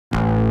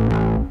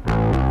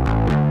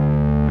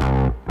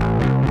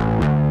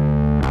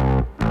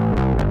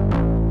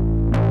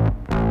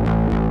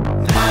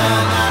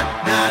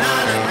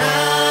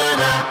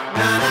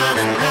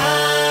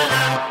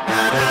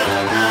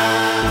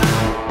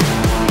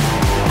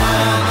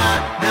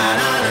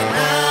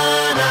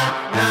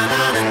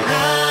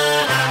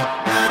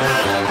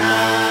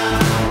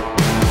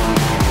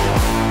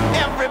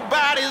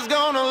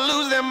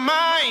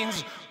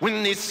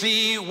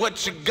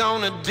what you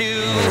gonna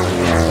do.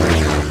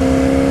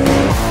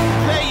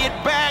 Play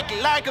it back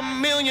like a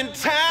million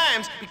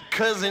times,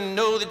 because they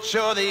know that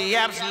you're the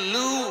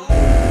absolute.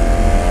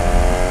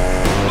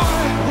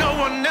 No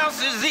one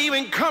else is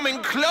even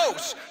coming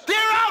close. They're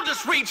all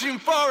just reaching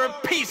for a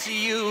piece of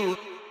you.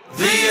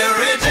 The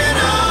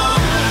original.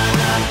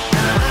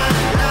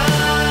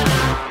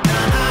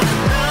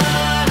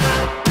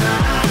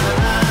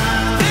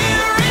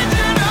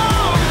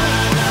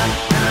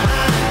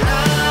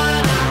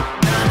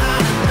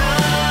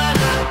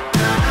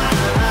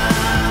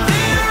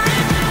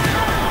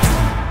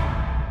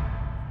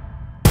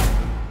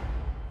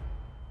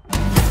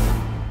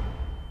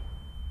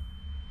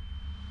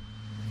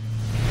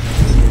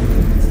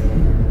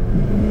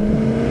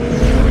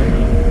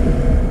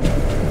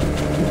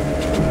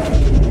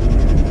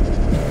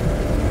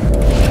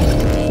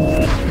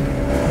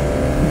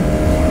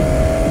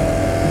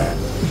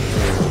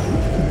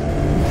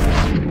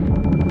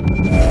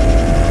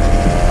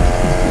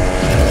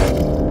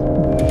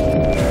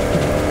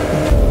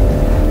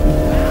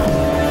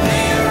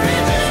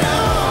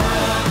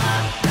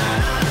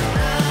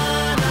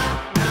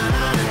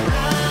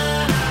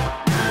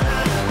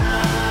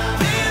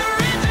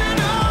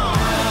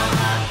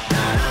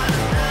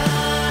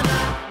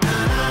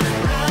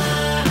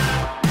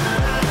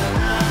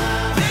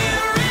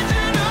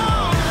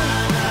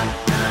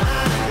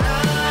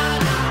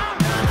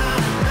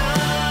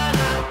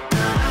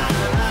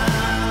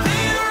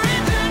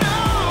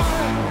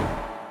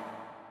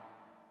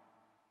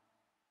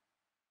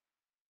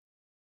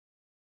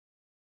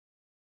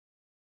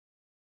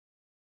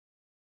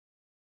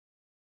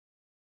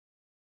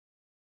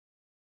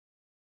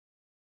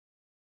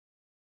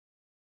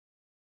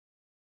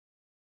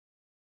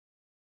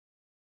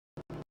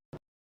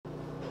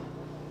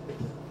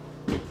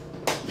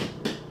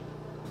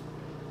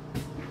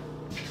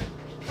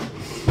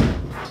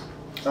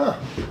 Ah.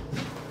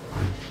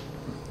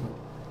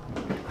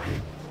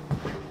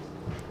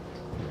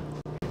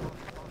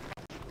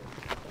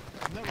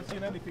 Never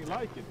seen anything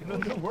like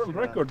it. The world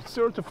record,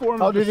 0 to 4.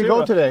 How did you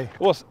go today? It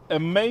was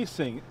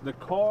amazing. The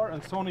car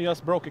and Sonny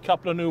just broke a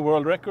couple of new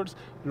world records.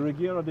 The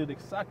Regera did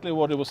exactly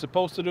what it was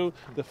supposed to do.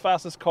 The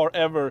fastest car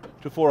ever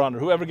to 400.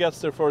 Whoever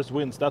gets there first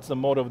wins. That's the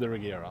motto of the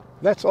Regera.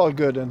 That's all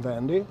good and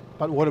dandy,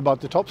 but what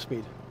about the top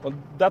speed? Well,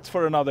 that's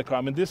for another car.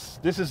 I mean, this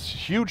is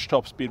huge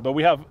top speed, but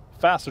we have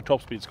faster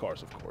top speed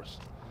cars, of course.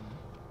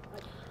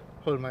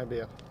 Hold my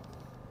beer.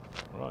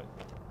 All right.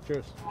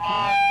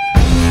 Cheers.